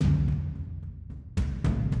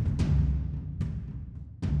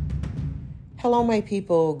Hello, my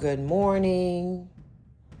people. Good morning,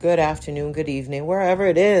 good afternoon, good evening, wherever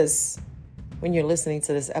it is when you're listening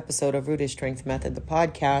to this episode of Rooted Strength Method, the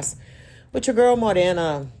podcast with your girl,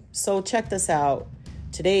 Morena. So check this out.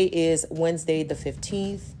 Today is Wednesday, the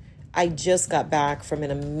 15th. I just got back from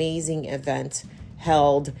an amazing event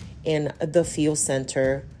held in the Field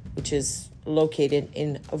Center, which is located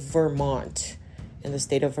in Vermont, in the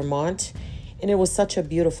state of Vermont. And it was such a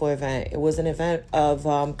beautiful event. It was an event of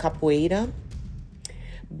capoeira,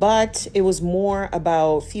 but it was more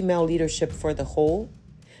about female leadership for the whole.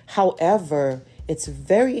 However, it's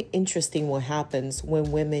very interesting what happens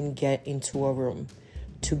when women get into a room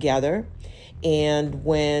together and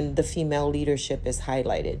when the female leadership is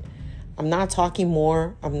highlighted. I'm not talking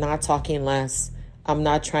more. I'm not talking less. I'm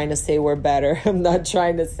not trying to say we're better. I'm just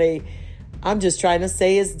trying to say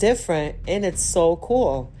it's different, and it's so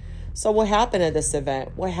cool. So what happened at this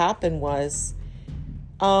event? What happened was,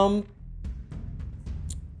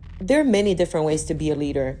 there are many different ways to be a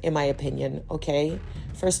leader, in my opinion, okay?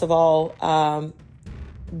 First of all,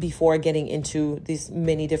 before getting into these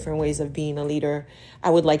many different ways of being a leader,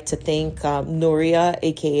 I would like to thank Nuria,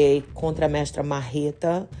 a.k.a. Contramestra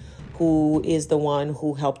Marreta, who is the one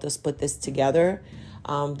who helped us put this together,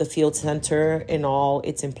 the Field Center and all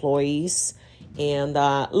its employees, and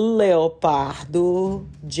Leopardo,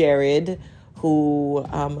 Jared, who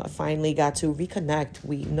finally got to reconnect.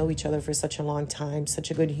 We know each other for such a long time,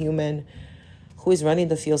 such a good human, who is running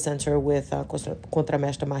the Field Center with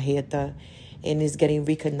Contramestra Marreta and is getting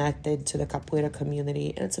reconnected to the capoeira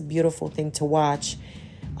community. And it's a beautiful thing to watch,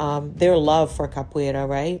 their love for capoeira,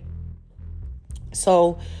 right?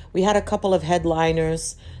 So we had a couple of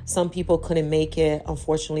headliners. Some people couldn't make it.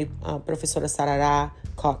 Unfortunately, Professora Sarará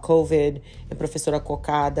caught COVID, and Professora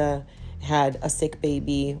Cocada had a sick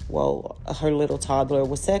baby. Well, her little toddler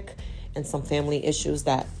was sick and some family issues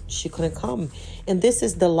that she couldn't come. And this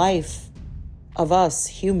is the life of us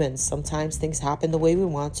humans. Sometimes things happen the way we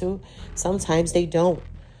want to. Sometimes they don't.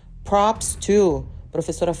 Props to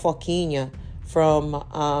Professora Foquinha from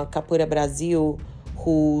Capoeira Brasil,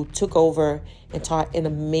 who took over and taught an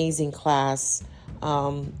amazing class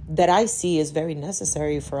that I see is very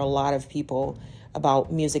necessary for a lot of people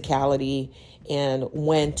about musicality and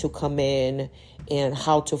when to come in and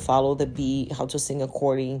how to follow the beat, how to sing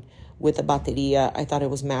according with the bateria. I thought it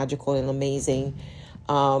was magical and amazing.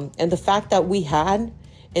 And the fact that we had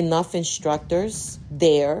enough instructors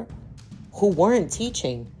there who weren't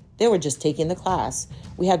teaching, they were just taking the class.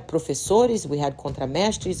 We had professores, we had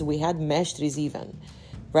contramestres, we had mestres even,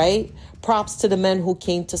 right? Props to the men who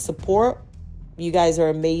came to support. You guys are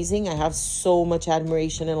amazing. I have so much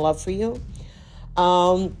admiration and love for you.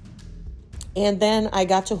 And then I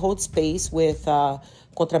got to hold space with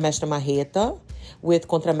Contramestra Marreta, with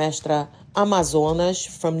Contramestra Amazonas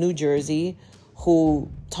from New Jersey,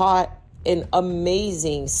 who taught an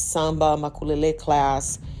amazing samba makulele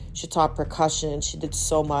class. She taught percussion. She did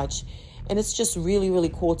so much. And it's just really,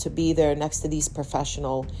 really cool to be there next to these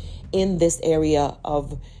professionals in this area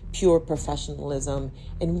of pure professionalism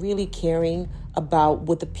and really caring about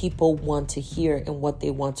what the people want to hear and what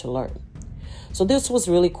they want to learn. So this was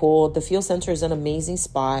really cool. The Field Center is an amazing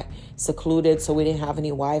spot, secluded, so we didn't have any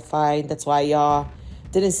Wi-Fi. That's why y'all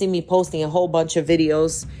didn't see me posting a whole bunch of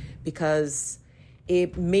videos, because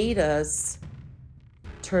it made us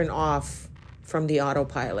turn off from the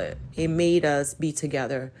autopilot. It made us be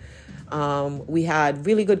together. We had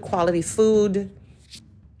really good quality food.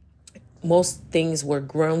 Most things were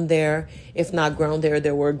grown there. If not grown there,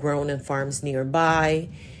 they were grown in farms nearby.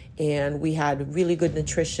 And we had really good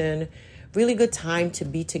nutrition, really good time to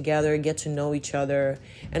be together, get to know each other,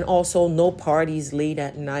 and also no parties late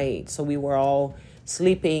at night. So we were all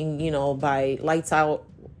sleeping, by lights out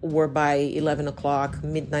were by 11 o'clock,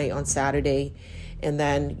 midnight on Saturday. And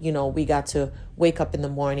then, we got to wake up in the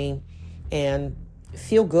morning and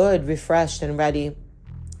feel good, refreshed, and ready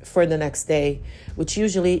for the next day, which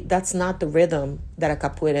usually that's not the rhythm that a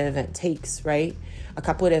capoeira event takes, right? A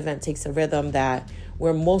capoeira event takes a rhythm that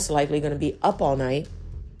we're most likely going to be up all night,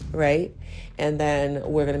 right? And then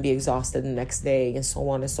we're going to be exhausted the next day, and so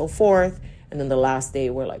on and so forth. And then the last day,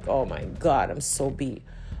 we're like, oh my God, I'm so beat.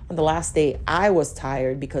 On the last day, I was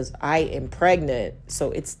tired because I am pregnant,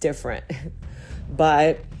 so it's different.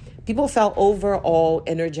 But people felt overall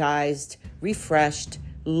energized, refreshed,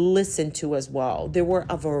 listened to as well. There were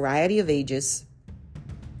a variety of ages,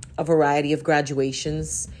 a variety of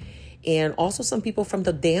graduations, and also some people from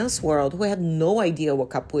the dance world who had no idea what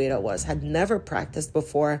capoeira was, had never practiced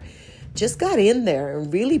before, just got in there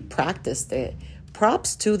and really practiced it.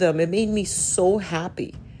 Props to them. It made me so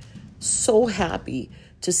happy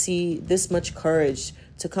to see this much courage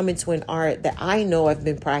to come into an art that I know I've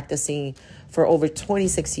been practicing for over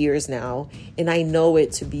 26 years now. And I know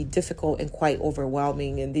it to be difficult and quite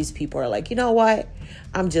overwhelming. And these people are like, you know what?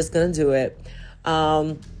 I'm just going to do it.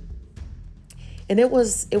 And it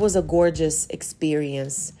was a gorgeous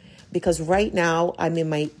experience because right now I'm in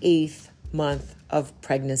my 8th month of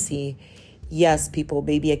pregnancy. Yes, people,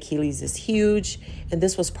 baby Achilles is huge. And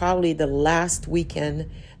this was probably the last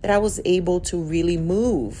weekend that I was able to really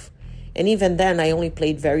move. And even then, I only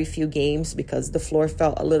played very few games because the floor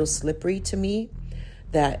felt a little slippery to me,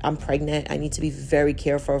 that I'm pregnant. I need to be very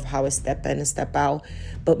careful of how I step in and step out.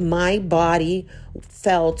 But my body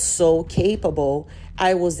felt so capable.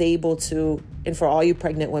 I was able to, and for all you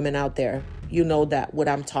pregnant women out there, you know that what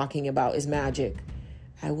I'm talking about is magic.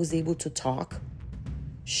 I was able to talk,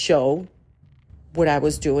 show what I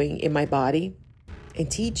was doing in my body,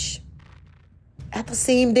 and teach at the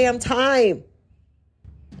same damn time.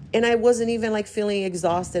 And I wasn't even like feeling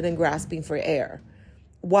exhausted and grasping for air.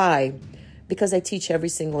 Why? Because I teach every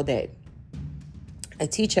single day. I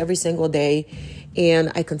teach every single day,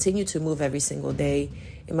 and I continue to move every single day.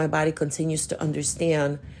 And my body continues to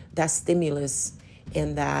understand that stimulus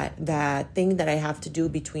and that thing that I have to do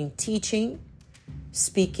between teaching,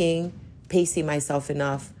 speaking, pacing myself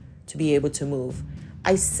enough to be able to move.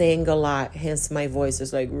 I sang a lot, hence my voice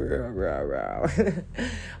is like, rah, rah, rah.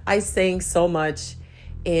 I sang so much.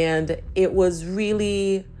 And it was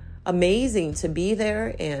really amazing to be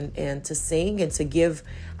there and to sing and to give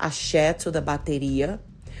axé to the bateria.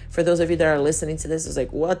 For those of you that are listening to this, it's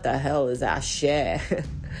like, what the hell is axé?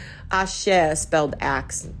 Axé spelled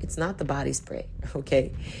axe. It's not the body spray,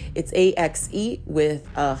 okay? It's A-X-E with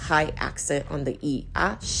a high accent on the E.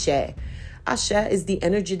 Axé. Axé is the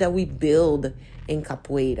energy that we build in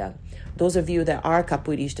capoeira. Those of you that are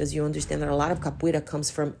capoeiristas, you understand that a lot of capoeira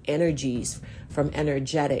comes from energies, from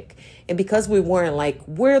energetic. And because we weren't like,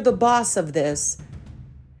 we're the boss of this,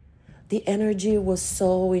 the energy was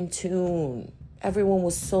so in tune. Everyone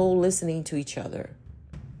was so listening to each other.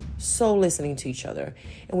 So listening to each other.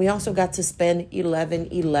 And we also got to spend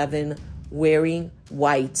 11/11 wearing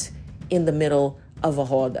white in the middle of a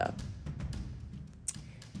roda.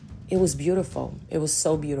 It was beautiful. It was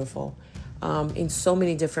so beautiful. In so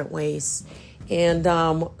many different ways. And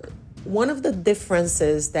one of the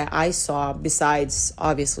differences that I saw, besides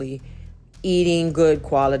obviously eating good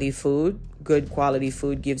quality food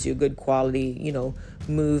gives you good quality,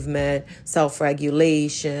 movement,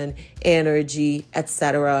 self-regulation, energy,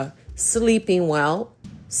 etc. Sleeping well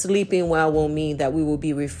will mean that we will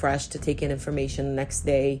be refreshed to take in information the next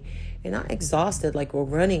day and not exhausted like we're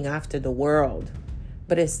running after the world.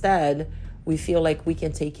 But instead, we feel like we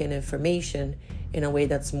can take in information in a way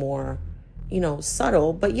that's more,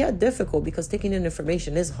 subtle, but yet difficult, because taking in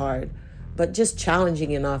information is hard, but just challenging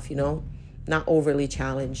enough, not overly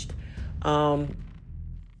challenged. And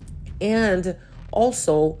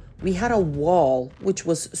also, we had a wall, which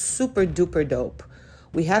was super duper dope.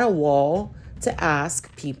 We had a wall to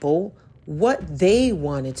ask people what they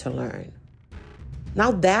wanted to learn.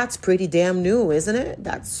 Now that's pretty damn new, isn't it?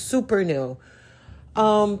 That's super new.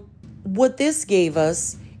 What this gave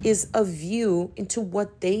us is a view into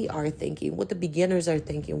what they are thinking, what the beginners are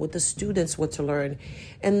thinking, what the students want to learn,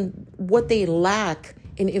 and what they lack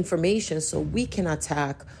in information, so we can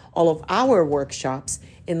attack all of our workshops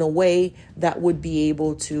in a way that would be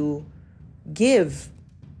able to give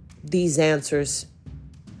these answers,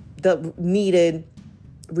 the needed,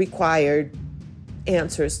 required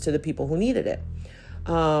answers to the people who needed it.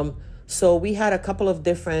 So we had a couple of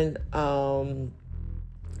different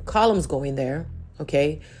columns going there,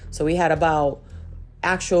 okay? So we had about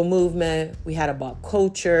actual movement, we had about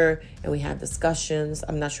culture, and we had discussions.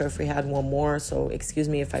 I'm not sure if we had one more, so excuse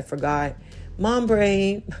me if I forgot. Mom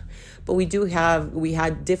brain. But we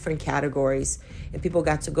had different categories, and people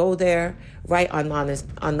got to go there, write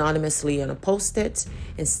anonymously on a Post-it,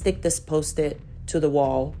 and stick this Post-it to the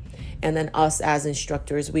wall. And then us as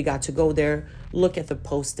instructors, we got to go there, look at the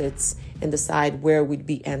Post-its, and decide where we'd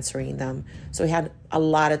be answering them. So we had a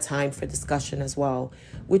lot of time for discussion as well,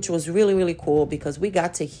 which was really, really cool, because we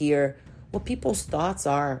got to hear what people's thoughts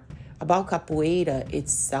are about capoeira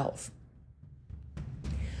itself.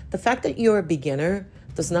 The fact that you're a beginner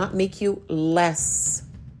does not make you less,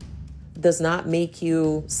 does not make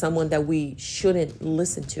you someone that we shouldn't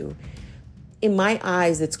listen to. In my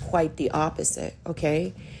eyes, it's quite the opposite,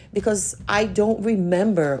 okay? Because I don't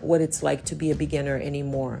remember what it's like to be a beginner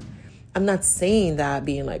anymore. I'm not saying that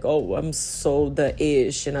being like, oh, I'm so the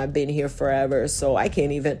ish and I've been here forever, so I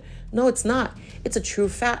can't even. No, it's not. It's a true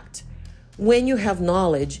fact. When you have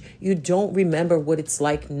knowledge, you don't remember what it's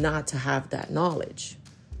like not to have that knowledge,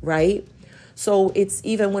 right? So it's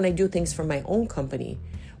even when I do things for my own company.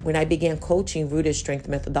 When I began coaching Rooted Strength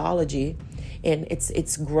methodology, and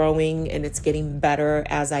it's growing and it's getting better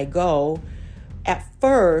as I go. At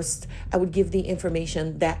first, I would give the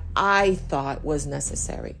information that I thought was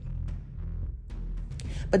necessary.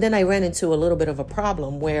 But then I ran into a little bit of a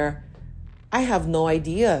problem where I have no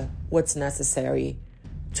idea what's necessary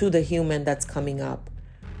to the human that's coming up,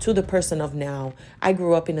 to the person of now. I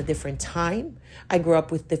grew up in a different time. I grew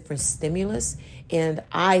up with different stimulus, and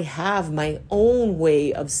I have my own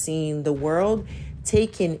way of seeing the world,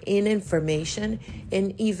 taking in information,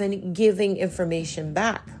 and even giving information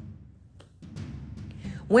back.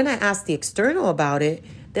 When I ask the external about it,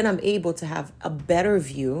 then I'm able to have a better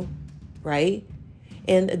view, right?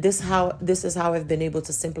 And this is how I've been able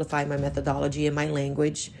to simplify my methodology and my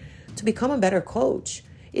language to become a better coach.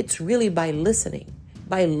 It's really by listening,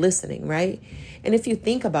 right? And if you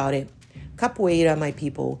think about it, capoeira, my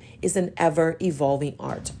people, is an ever-evolving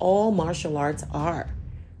art. All martial arts are.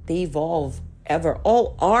 They evolve ever.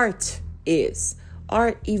 All art is.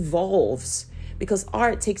 Art evolves because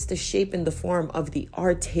art takes the shape and the form of the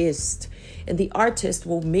artist. And the artist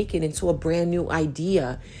will make it into a brand new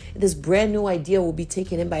idea. This brand new idea will be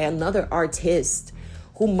taken in by another artist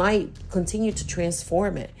who might continue to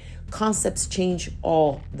transform it. Concepts change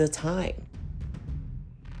all the time.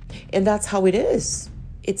 And that's how it is.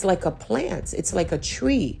 It's like a plant. It's like a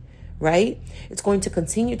tree, right? It's going to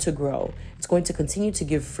continue to grow. It's going to continue to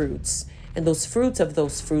give fruits. And those fruits of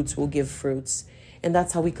those fruits will give fruits. And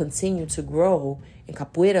that's how we continue to grow. And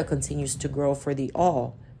capoeira continues to grow for the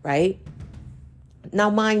all, right?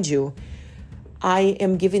 Now, mind you, I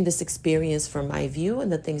am giving this experience from my view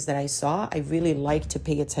and the things that I saw. I really like to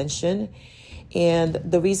pay attention. And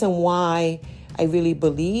the reason why I really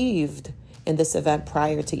believed in this event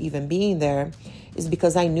prior to even being there is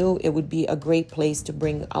because I knew it would be a great place to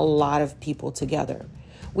bring a lot of people together.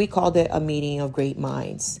 We called it a meeting of great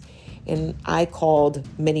minds. And I called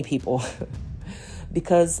many people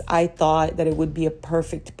because I thought that it would be a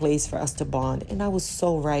perfect place for us to bond. And I was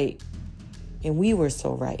so right. And we were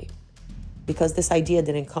so right. Because this idea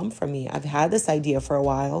didn't come from me. I've had this idea for a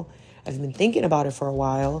while. I've been thinking about it for a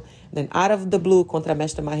while. Then out of the blue, Contra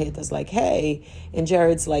Mestre Marreta's like, hey. And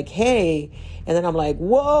Jared's like, hey. And then I'm like,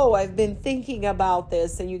 whoa, I've been thinking about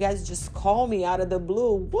this. And you guys just call me out of the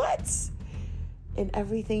blue. What? And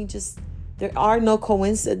everything just, there are no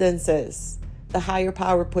coincidences. The higher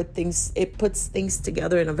power puts things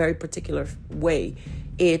together in a very particular way.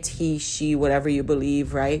 It, he, she, whatever you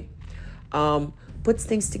believe, right? Puts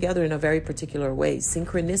things together in a very particular way.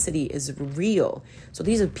 Synchronicity is real. So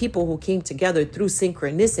these are people who came together through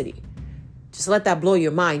synchronicity. Just let that blow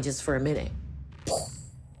your mind just for a minute.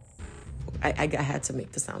 I had to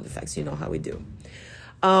make the sound effects. You know how we do.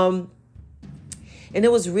 And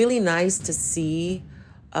it was really nice to see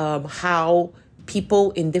how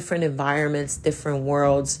people in different environments, different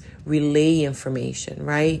worlds relay information,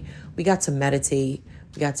 right? We got to meditate.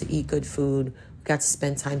 We got to eat good food. We got to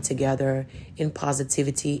spend time together in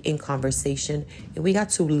positivity, in conversation, and we got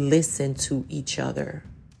to listen to each other.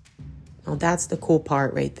 Now, that's the cool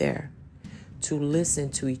part right there, to listen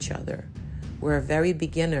to each other. Where a very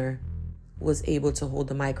beginner was able to hold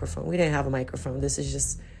the microphone. We didn't have a microphone. This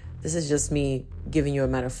is just me giving you a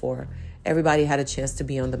metaphor. Everybody had a chance to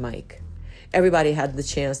be on the mic. Everybody had the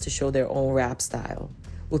chance to show their own rap style.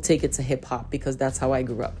 We'll take it to hip hop because that's how I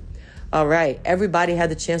grew up. All right. Everybody had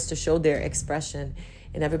the chance to show their expression,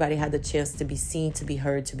 and everybody had the chance to be seen, to be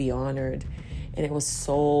heard, to be honored. And it was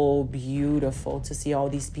so beautiful to see all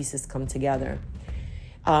these pieces come together.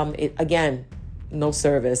 Again, no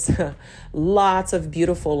service. Lots of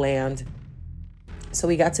beautiful land. So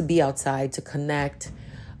we got to be outside to connect.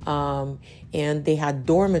 And they had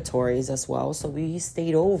dormitories as well. So we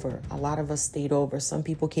stayed over. A lot of us stayed over. Some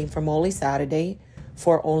people came from only Saturday.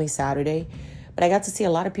 But I got to see a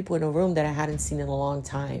lot of people in a room that I hadn't seen in a long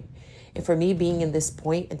time. And for me, being in this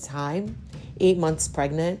point in time, 8 months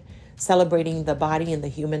pregnant, celebrating the body and the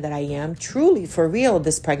human that I am, truly, for real,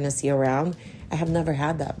 this pregnancy around, I have never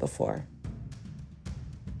had that before.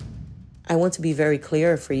 I want to be very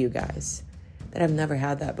clear for you guys that I've never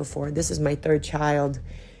had that before. This is my third child,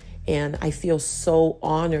 and I feel so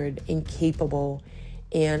honored and capable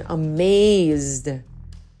and amazed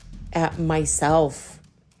at myself,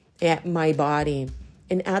 at my body,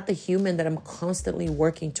 and at the human that I'm constantly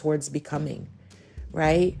working towards becoming,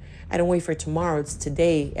 right? I don't wait for tomorrow. It's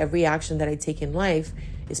today. Every action that I take in life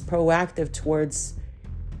is proactive towards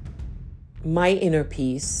my inner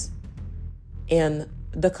peace and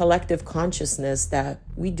the collective consciousness that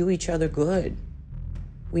we do each other good.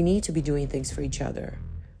 We need to be doing things for each other.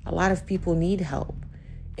 A lot of people need help.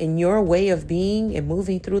 And your way of being and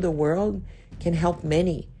moving through the world can help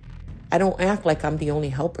many. I don't act like I'm the only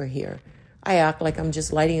helper here. I act like I'm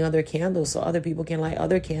just lighting other candles so other people can light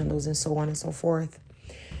other candles, and so on and so forth.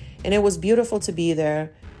 And it was beautiful to be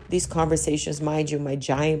there. These conversations, mind you, my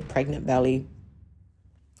giant pregnant belly,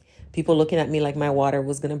 people looking at me like my water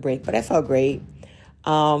was going to break, but I felt great.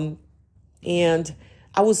 And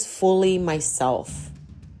I was fully myself.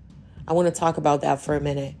 I want to talk about that for a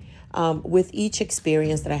minute. With each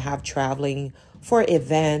experience that I have traveling for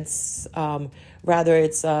events, whether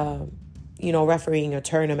it's, refereeing a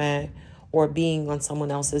tournament or being on someone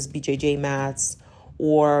else's BJJ mats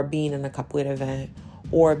or being in a capoeira event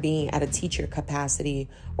or being at a teacher capacity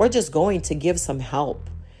or just going to give some help.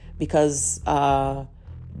 Because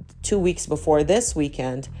 2 weeks before this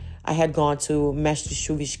weekend, I had gone to Mestre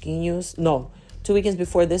Chuvisquinhos. No, 2 weekends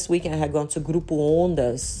before this weekend, I had gone to Grupo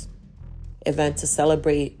Ondas event to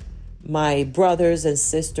celebrate my brothers and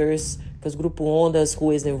sisters, because Grupo Ondas, who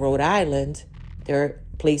is in Rhode Island, they're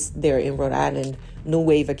placed there in Rhode Island, New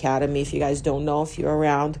Wave Academy. If you guys don't know, if you're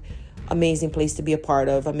around, amazing place to be a part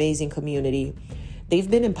of, amazing community. They've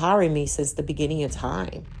been empowering me since the beginning of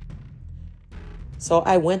time. So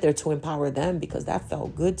I went there to empower them because that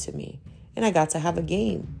felt good to me. And I got to have a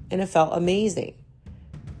game and it felt amazing,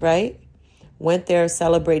 right? Went there,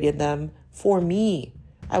 celebrated them for me.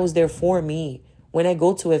 I was there for me. When I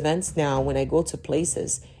go to events now, when I go to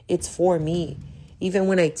places, it's for me. Even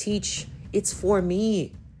when I teach, it's for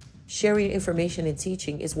me. Sharing information and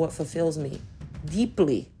teaching is what fulfills me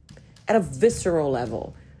deeply at a visceral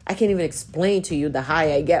level. I can't even explain to you the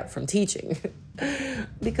high I get from teaching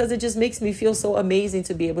because it just makes me feel so amazing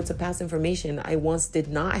to be able to pass information I once did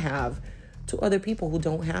not have to other people who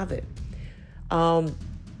don't have it.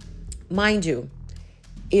 Mind you,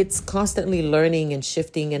 it's constantly learning and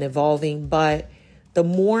shifting and evolving, but the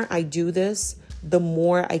more I do this, the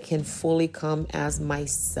more I can fully come as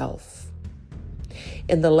myself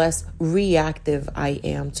and the less reactive I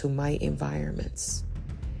am to my environments.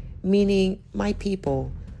 Meaning my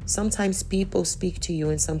people, sometimes people speak to you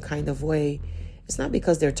in some kind of way. It's not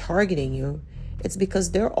because they're targeting you. It's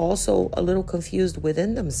because they're also a little confused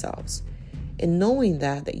within themselves. And knowing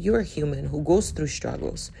that you're a human who goes through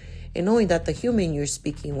struggles, and knowing that the human you're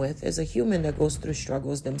speaking with is a human that goes through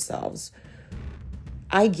struggles themselves,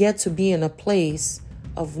 I get to be in a place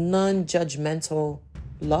of non-judgmental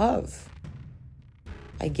love.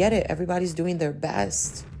 I get it. Everybody's doing their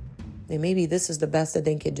best. And maybe this is the best that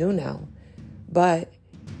they can do now. But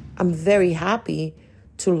I'm very happy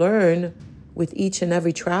to learn with each and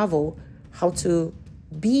every travel how to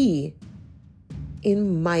be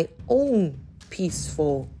in my own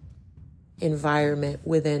peaceful environment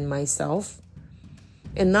within myself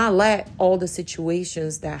and not let all the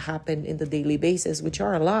situations that happen in the daily basis, which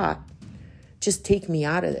are a lot, just take me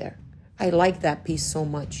out of there. I like that peace so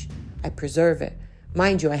much. I preserve it.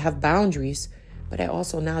 Mind you, I have boundaries, but I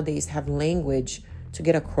also nowadays have language to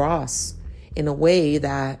get across in a way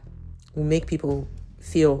that will make people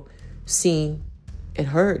feel seen and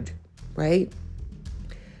heard, right?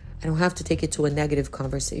 I don't have to take it to a negative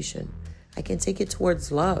conversation. I can take it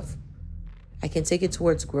towards love. I can take it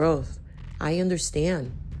towards growth. I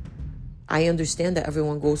understand. I understand that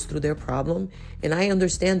everyone goes through their problem, and I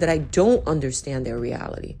understand that I don't understand their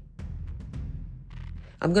reality.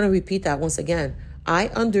 I'm going to repeat that once again. I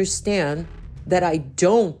understand that I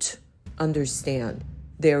don't understand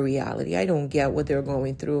their reality. I don't get what they're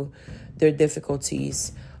going through, their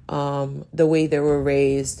difficulties, the way they were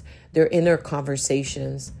raised, their inner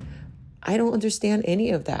conversations. I don't understand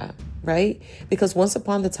any of that, right? Because once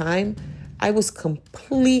upon a time, I was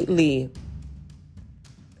completely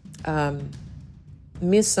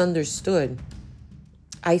misunderstood.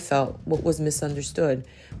 I felt what was misunderstood.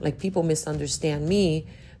 Like people misunderstand me,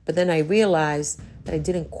 but then I realized that I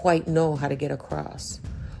didn't quite know how to get across.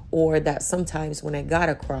 Or that sometimes when I got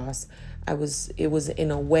across, it was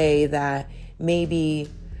in a way that maybe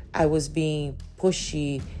I was being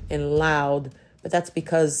pushy and loud, but that's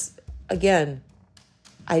because, again,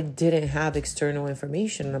 I didn't have external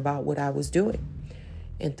information about what I was doing.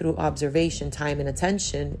 And through observation, time, and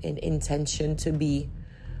attention, and intention to be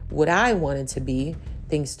what I wanted to be,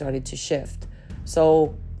 things started to shift.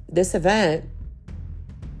 So this event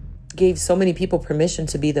gave so many people permission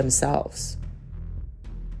to be themselves.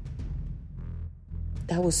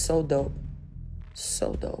 That was so dope.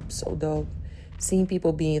 So dope, so dope. Seeing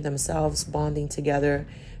people being themselves, bonding together,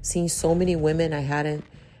 seeing so many women I hadn't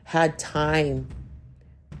had time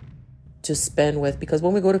to spend with, because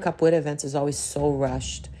when we go to capoeira events, it's always so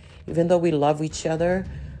rushed. Even though we love each other,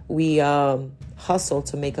 we hustle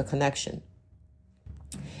to make a connection.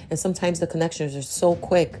 And sometimes the connections are so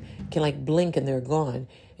quick, can like blink and they're gone.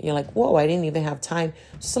 And you're like, whoa, I didn't even have time.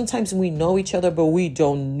 Sometimes we know each other, but we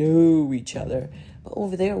don't know each other. But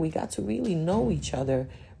over there, we got to really know each other,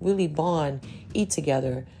 really bond, eat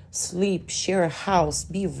together, sleep, share a house,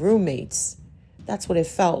 be roommates. That's what it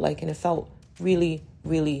felt like. And it felt really,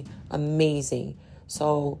 really amazing.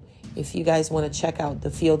 So if you guys want to check out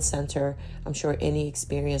the field center, I'm sure any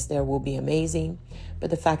experience there will be amazing. But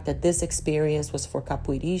the fact that this experience was for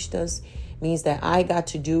capoeiristas means that I got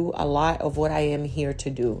to do a lot of what I am here to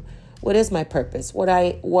do. What is my purpose? What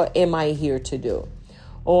am I here to do?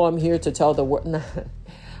 Oh, I'm here to tell the world.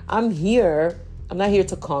 I'm not here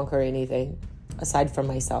to conquer anything aside from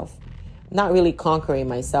myself. Not really conquering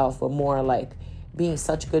myself, but more like being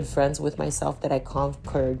such good friends with myself that I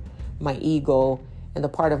conquered my ego and the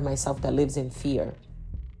part of myself that lives in fear.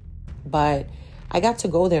 But I got to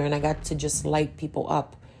go there and I got to just light people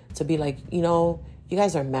up, to be like, you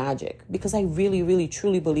guys are magic. Because I really, really,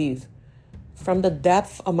 truly believe from the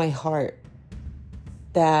depth of my heart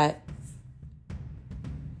that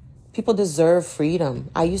people deserve freedom.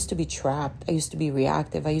 I used to be trapped. I used to be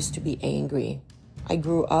reactive. I used to be angry. I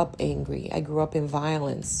grew up angry. I grew up in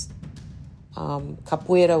violence.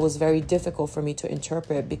 Capoeira was very difficult for me to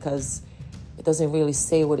interpret because it doesn't really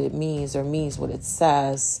say what it means or means what it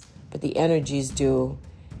says, but the energies do.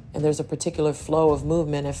 And there's a particular flow of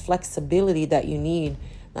movement and flexibility that you need,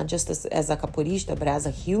 not just as a capoeirista, but as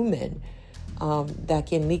a human, that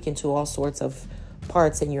can leak into all sorts of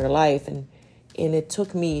parts in your life. And it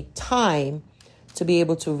took me time to be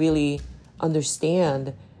able to really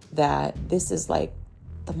understand that this is like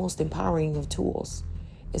the most empowering of tools,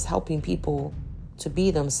 is helping people to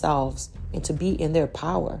be themselves and to be in their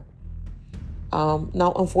power.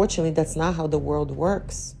 Now, unfortunately, that's not how the world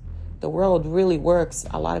works. The world really works.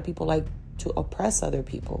 A lot of people like to oppress other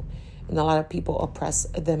people, and a lot of people oppress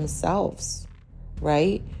themselves,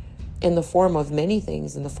 right? In the form of many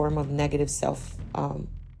things, in the form of negative self-talk.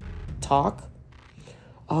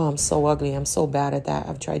 Oh, I'm so ugly. I'm so bad at that.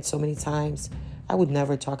 I've tried so many times. I would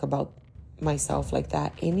never talk about myself like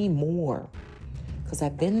that anymore, because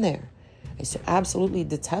I've been there. I used to absolutely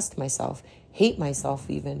detest myself, hate myself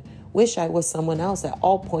even, wish I was someone else at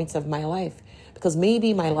all points of my life, because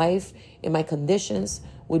maybe my life and my conditions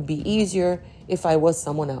would be easier if I was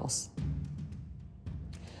someone else.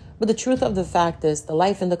 But the truth of the fact is, the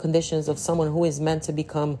life and the conditions of someone who is meant to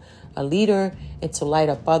become a leader and to light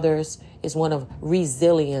up others is one of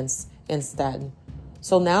resilience instead.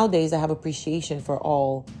 So nowadays I have appreciation for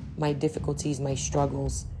all my difficulties, my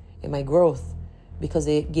struggles, and my growth, because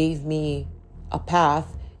it gave me a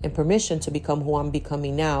path and permission to become who I'm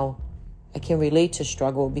becoming now. I can relate to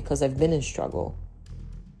struggle because I've been in struggle,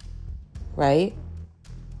 right?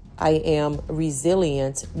 I am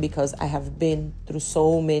resilient because I have been through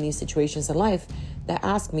so many situations in life that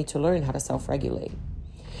ask me to learn how to self-regulate.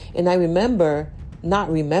 And I remember not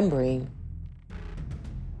remembering,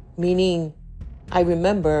 meaning I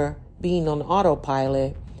remember being on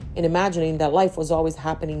autopilot and imagining that life was always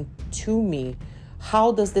happening to me.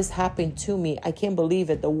 How does this happen to me? I can't believe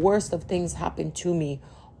it. The worst of things happen to me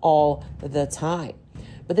all the time.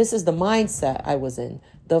 But this is the mindset I was in,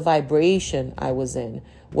 the vibration I was in.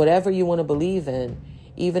 Whatever you want to believe in,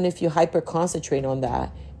 even if you hyper concentrate on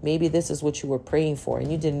that, maybe this is what you were praying for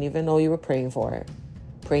and you didn't even know you were praying for it.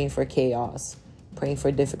 Praying for chaos, praying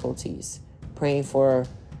for difficulties, praying for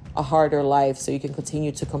a harder life so you can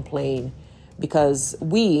continue to complain, because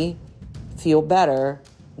we feel better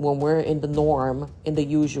when we're in the norm, in the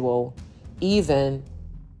usual, even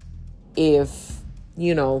if,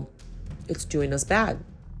 it's doing us bad.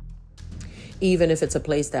 Even if it's a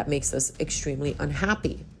place that makes us extremely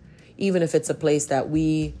unhappy. Even if it's a place that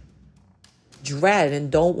we dread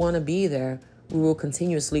and don't want to be there, we will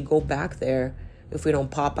continuously go back there if we don't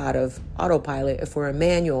pop out of autopilot, if we're a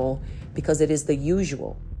manual, because it is the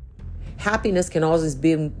usual. Happiness can always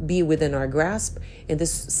be within our grasp, and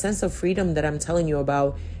this sense of freedom that I'm telling you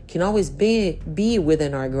about can always be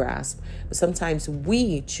within our grasp. But sometimes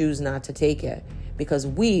we choose not to take it because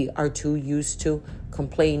we are too used to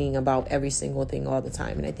complaining about every single thing all the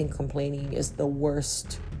time. And I think complaining is the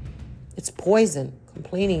worst. It's poison.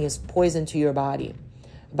 Complaining is poison to your body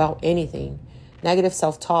about anything. Negative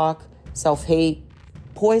self-talk, self-hate,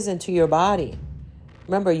 poison to your body.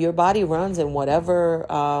 Remember, your body runs in whatever,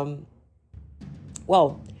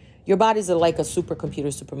 your bodies are like a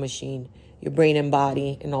supercomputer, super machine, your brain and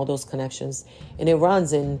body and all those connections. And it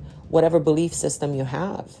runs in whatever belief system you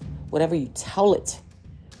have, whatever you tell it,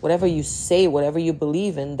 whatever you say, whatever you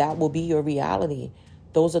believe in, that will be your reality.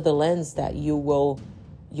 Those are the lens that you will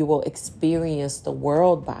experience the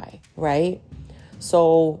world by, right?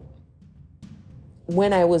 So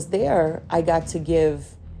when I was there, I got to give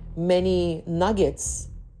many nuggets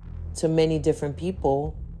to many different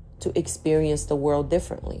people to experience the world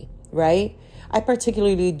differently, right? I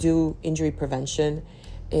particularly do injury prevention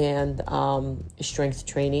and strength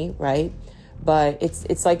training, right? But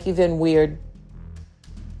it's like even weird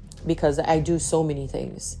because I do so many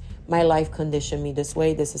things. My life conditioned me this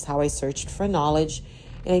way. This is how I searched for knowledge.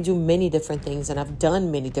 And I do many different things, and I've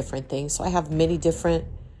done many different things. So I have many different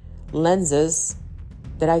lenses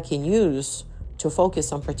that I can use to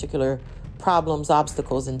focus on particular problems,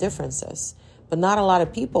 obstacles, and differences. But not a lot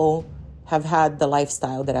of people have had the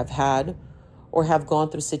lifestyle that I've had, or have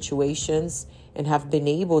gone through situations and have been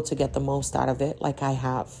able to get the most out of it like I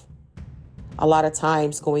have. A lot of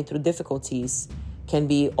times going through difficulties can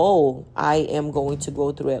be, oh, I am going to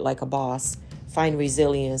go through it like a boss, find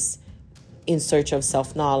resilience in search of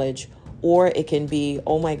self-knowledge. Or it can be,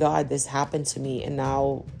 oh my God, this happened to me and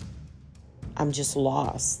now I'm just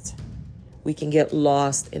lost. We can get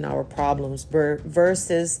lost in our problems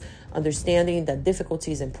versus understanding that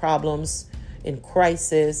difficulties and problems in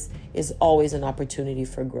crisis is always an opportunity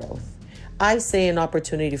for growth. I say an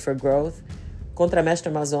opportunity for growth. Contramestre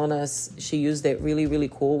Amazonas, she used it really, really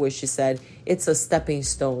cool where she said, it's a stepping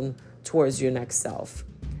stone towards your next self.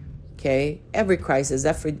 Okay? Every crisis,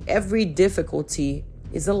 every difficulty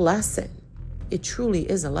is a lesson. It truly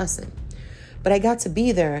is a lesson. But I got to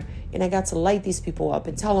be there and I got to light these people up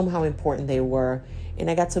and tell them how important they were. And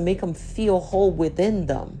I got to make them feel whole within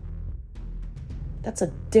them. That's a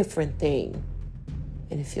different thing.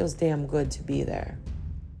 And it feels damn good to be there.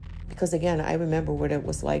 Because again, I remember what it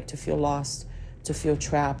was like to feel lost, to feel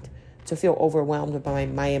trapped, to feel overwhelmed by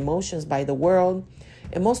my emotions, by the world.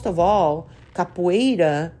 And most of all,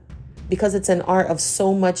 capoeira, because it's an art of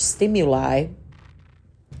so much stimuli.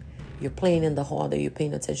 You're playing in the hall there, you're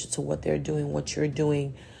paying attention to what they're doing, what you're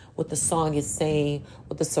doing, what the song is saying,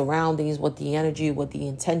 what the surroundings, what the energy, what the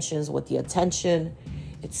intentions, what the attention.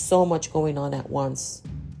 It's so much going on at once.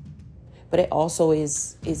 But it also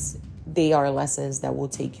they are lessons that will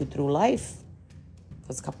take you through life.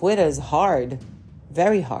 Because capoeira is hard,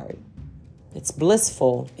 very hard. It's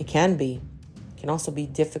blissful, it can be. It can also be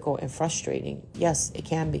difficult and frustrating. Yes, it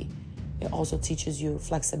can be. It also teaches you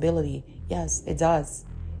flexibility. Yes, it does.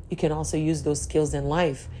 You can also use those skills in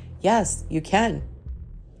life. Yes, you can.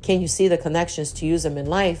 Can you see the connections to use them in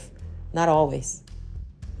life? Not always.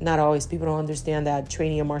 Not always. People don't understand that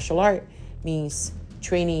training a martial art means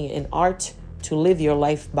training an art to live your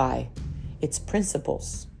life by. It's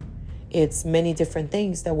principles. It's many different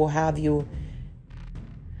things that will have you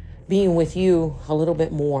being with you a little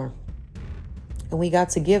bit more. And we got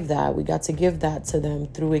to give that. We got to give that to them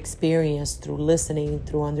through experience, through listening,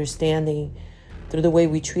 through understanding, through the way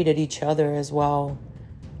we treated each other as well.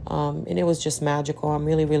 And it was just magical. I'm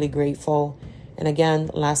really, really grateful. And again,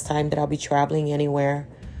 last time that I'll be traveling anywhere,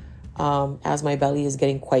 as my belly is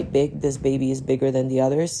getting quite big. This baby is bigger than the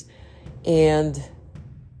others. And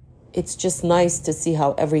it's just nice to see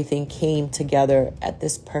how everything came together at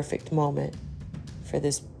this perfect moment for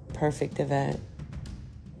this perfect event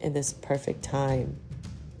in this perfect time.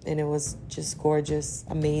 And it was just gorgeous,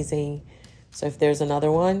 amazing. So if there's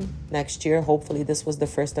another one next year, hopefully this was the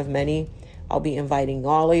first of many. I'll be inviting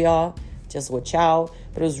all of y'all. Just watch out.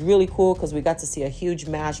 But it was really cool because we got to see a huge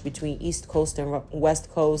match between East Coast and West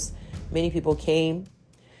Coast. Many people came.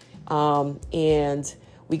 And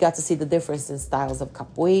we got to see the difference in styles of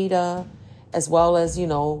capoeira, as well as,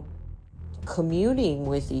 communing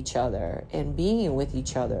with each other and being with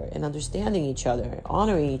each other and understanding each other,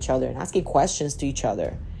 honoring each other and asking questions to each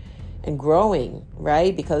other and growing,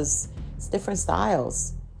 right? Because it's different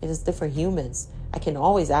styles. It is different humans. I can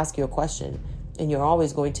always ask you a question and you're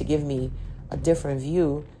always going to give me a different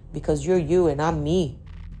view because you're you and I'm me,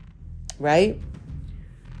 right?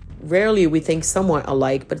 Rarely we think somewhat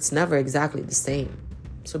alike, but it's never exactly the same.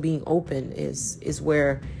 So being open is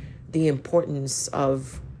where the importance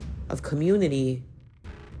of community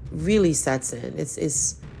really sets in.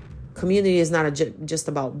 It's community is not just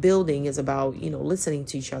about building. It's about, listening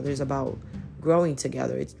to each other. It's about growing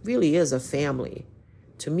together. It really is a family.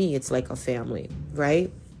 To me, it's like a family,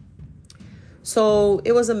 right? So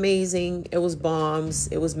it was amazing. It was bombs.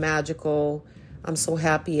 It was magical. I'm so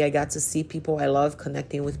happy I got to see people I love,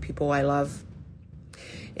 connecting with people I love.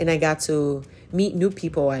 And I got to meet new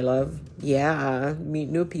people I love. Yeah, meet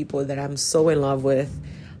new people that I'm so in love with.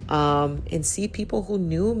 And see people who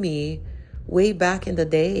knew me way back in the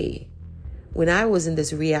day when I was in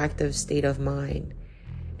this reactive state of mind.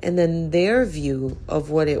 And then their view of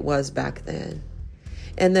what it was back then.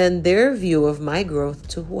 And then their view of my growth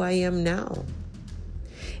to who I am now.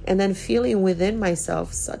 And then feeling within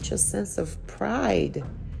myself such a sense of pride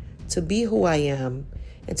to be who I am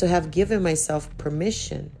and to have given myself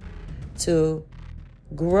permission to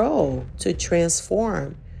grow, to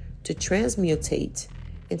transform, to transmutate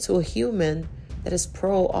into a human that is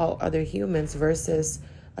pro all other humans versus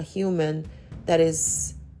a human that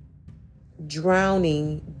is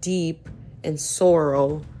drowning deep in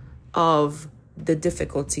sorrow of the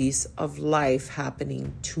difficulties of life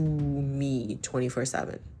happening to me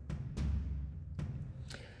 24/7.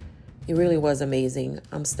 It really was amazing.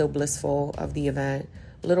 I'm still blissful of the event.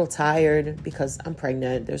 A little tired because I'm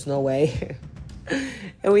pregnant. There's no way.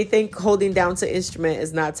 And we think holding down to instrument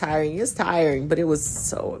is not tiring. It's tiring, but it was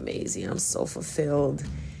so amazing. I'm so fulfilled.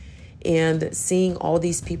 And seeing all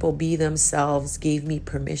these people be themselves gave me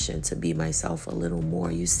permission to be myself a little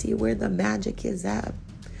more. You see where the magic is at?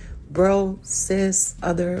 Bro, sis,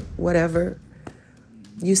 other, whatever.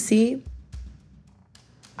 You see?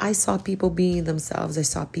 I saw people being themselves. I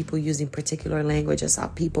saw people using particular language. I saw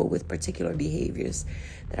people with particular behaviors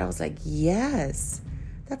that I was like, yes,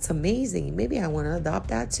 that's amazing. Maybe I want to adopt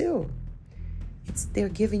that too. They're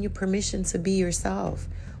giving you permission to be yourself.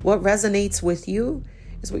 What resonates with you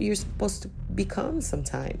is what you're supposed to become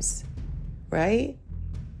sometimes, right?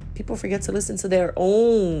 People forget to listen to their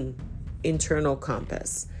own internal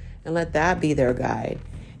compass and let that be their guide.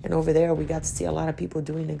 And over there, we got to see a lot of people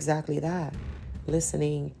doing exactly that.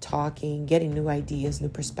 Listening, talking, getting new ideas, new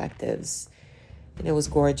perspectives. And it was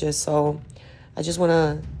gorgeous. So I just want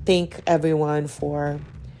to thank everyone for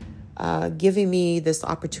giving me this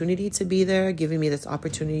opportunity to be there, giving me this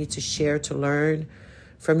opportunity to share, to learn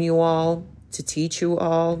from you all, to teach you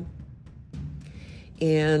all.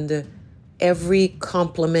 And every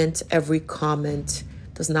compliment, every comment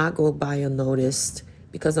does not go by unnoticed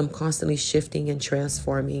because I'm constantly shifting and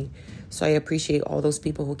transforming. So I appreciate all those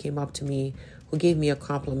people who came up to me, who gave me a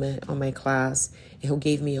compliment on my class, and who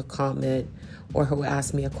gave me a comment or who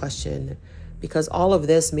asked me a question, because all of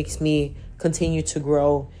this makes me continue to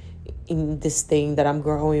grow in this thing that I'm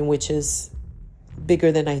growing, which is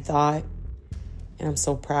bigger than I thought. And I'm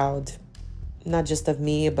so proud, not just of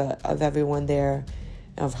me, but of everyone there,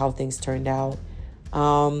 of how things turned out.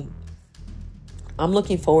 I'm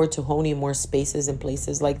looking forward to honing more spaces and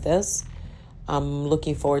places like this. I'm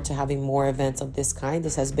looking forward to having more events of this kind.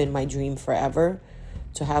 This has been my dream forever,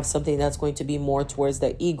 to have something that's going to be more towards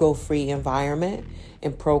the ego-free environment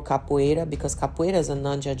and pro capoeira, because capoeira is a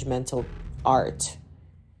non-judgmental art.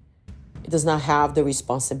 It does not have the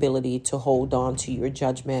responsibility to hold on to your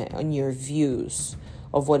judgment and your views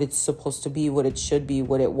of what it's supposed to be, what it should be,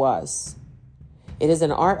 what it was. It is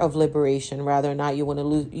an art of liberation. Whether or not you want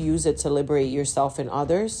to use it to liberate yourself and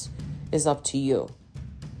others is up to you.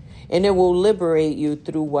 And it will liberate you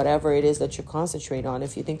through whatever it is that you concentrate on.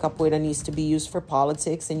 If you think capoeira needs to be used for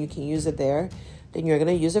politics and you can use it there, then you're going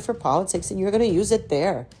to use it for politics and you're going to use it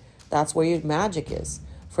there. That's where your magic is.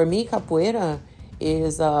 For me, capoeira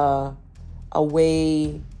is a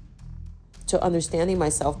way to understanding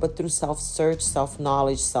myself, but through self-search,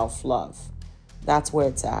 self-knowledge, self-love. That's where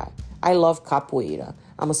it's at. I love capoeira.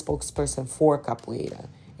 I'm a spokesperson for capoeira.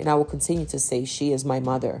 And I will continue to say she is my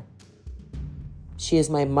mother. She is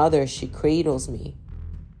my mother. She cradles me.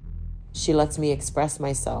 She lets me express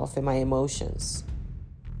myself and my emotions.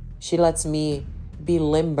 She lets me be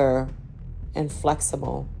limber and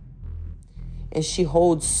flexible. And she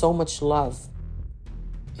holds so much love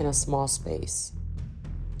in a small space,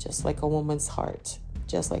 just like a woman's heart,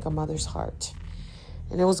 just like a mother's heart.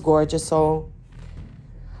 And it was gorgeous. So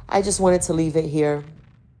I just wanted to leave it here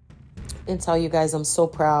and tell you guys I'm so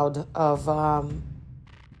proud of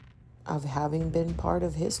having been part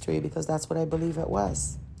of history, because that's what I believe it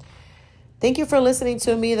was. Thank you for listening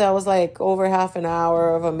to me. That was like over half an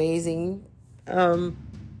hour of amazing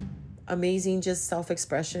just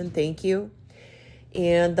self-expression. Thank you.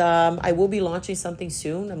 And I will be launching something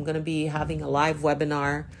soon. I'm going to be having a live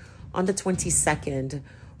webinar on the 22nd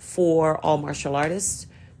for all martial artists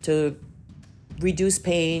to reduce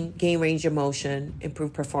pain, gain range of motion,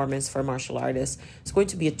 improve performance for martial artists. It's going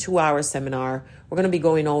to be a 2-hour seminar. We're going to be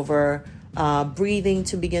going over breathing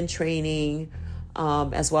to begin training,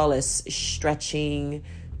 as well as stretching,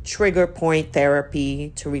 trigger point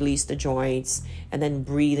therapy to release the joints, and then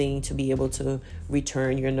breathing to be able to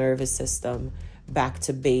return your nervous system back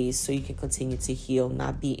to base so you can continue to heal,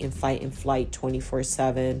 not be in fight and flight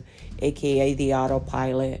 24/7, aka the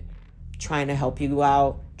autopilot, trying to help you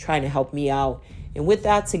out, trying to help me out. And with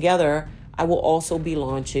that together, I will also be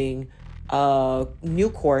launching a new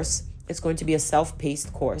course. It's going to be a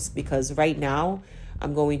self-paced course, because right now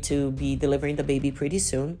I'm going to be delivering the baby pretty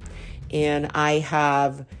soon. And I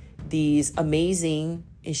have these amazing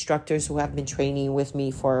instructors who have been training with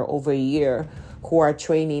me for over a year who are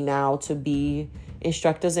training now to be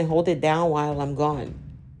instructors and hold it down while I'm gone.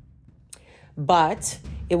 But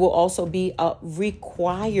it will also be a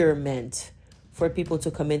requirement for people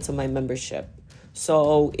to come into my membership.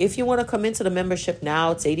 So if you want to come into the membership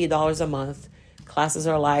now, it's $80 a month. Classes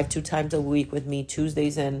are live 2 times a week with me,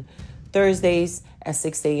 Tuesdays and Thursdays at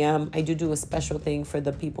 6 a.m. I do a special thing for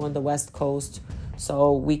the people on the West Coast,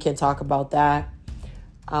 so we can talk about that.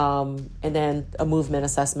 And then a movement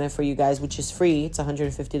assessment for you guys, which is free. It's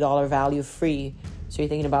 $150 value, free. So you're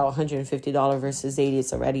thinking about $150 versus $80.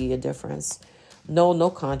 It's already a difference. No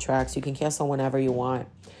contracts. You can cancel whenever you want.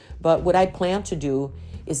 But what I plan to do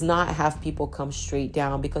is not have people come straight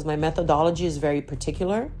down, because my methodology is very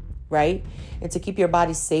particular, right? And to keep your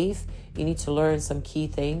body safe, you need to learn some key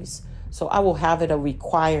things. So I will have it a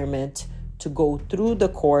requirement to go through the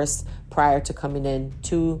course prior to coming in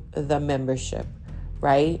to the membership,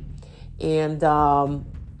 right? And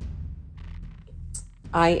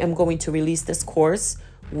I am going to release this course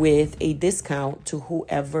with a discount to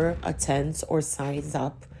whoever attends or signs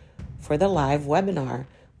up for the live webinar,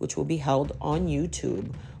 which will be held on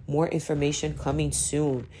YouTube. More information coming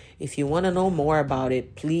soon. If you want to know more about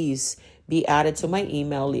it, please be added to my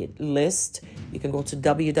email list. You can go to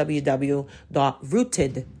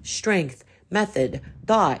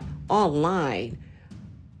www.rootedstrengthmethod.online.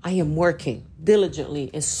 I am working diligently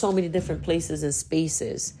in so many different places and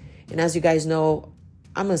spaces. And as you guys know,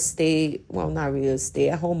 I'm a not really a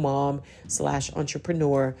stay-at-home mom /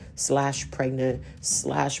 entrepreneur / pregnant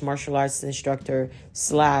 / martial arts instructor /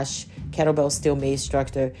 kettlebell steel mace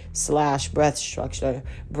instructor / breath instructor,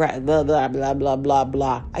 blah, blah, blah, blah, blah,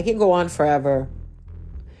 blah. I can go on forever.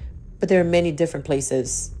 But there are many different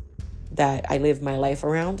places that I live my life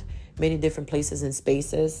around, many different places and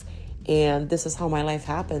spaces. And this is how my life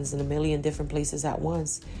happens in a million different places at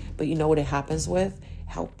once. But you know what it happens with?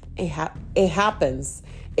 It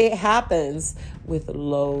happens with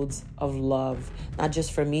loads of love, not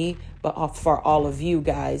just for me, but for all of you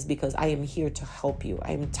guys, because I am here to help you.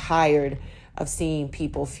 I am tired of seeing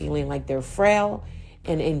people feeling like they're frail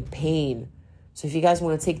and in pain. So if you guys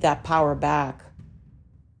want to take that power back,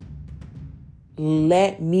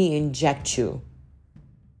 let me inject you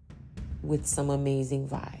with some amazing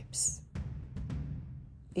vibes.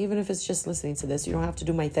 Even if it's just listening to this, you don't have to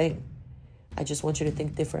do my thing. I just want you to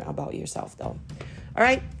think different about yourself, though. All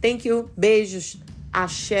right. Thank you. Beijos.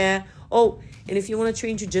 Axé. Oh, and if you want to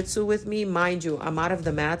train jiu-jitsu with me, mind you, I'm out of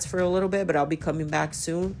the mats for a little bit, but I'll be coming back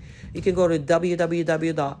soon. You can go to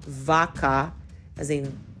www.vaca, as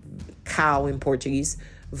in cow in Portuguese,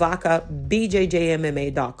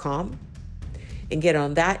 vacabjjmma.com, and get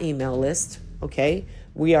on that email list. Okay.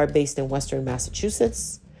 We are based in Western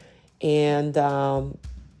Massachusetts. And,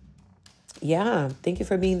 yeah, thank you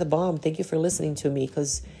for being the bomb. Thank you for listening to me,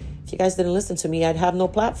 because if you guys didn't listen to me, I'd have no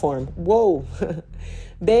platform. Whoa.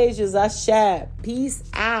 Beijos, axé. Peace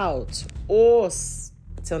out. Os.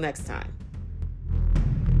 Till next time.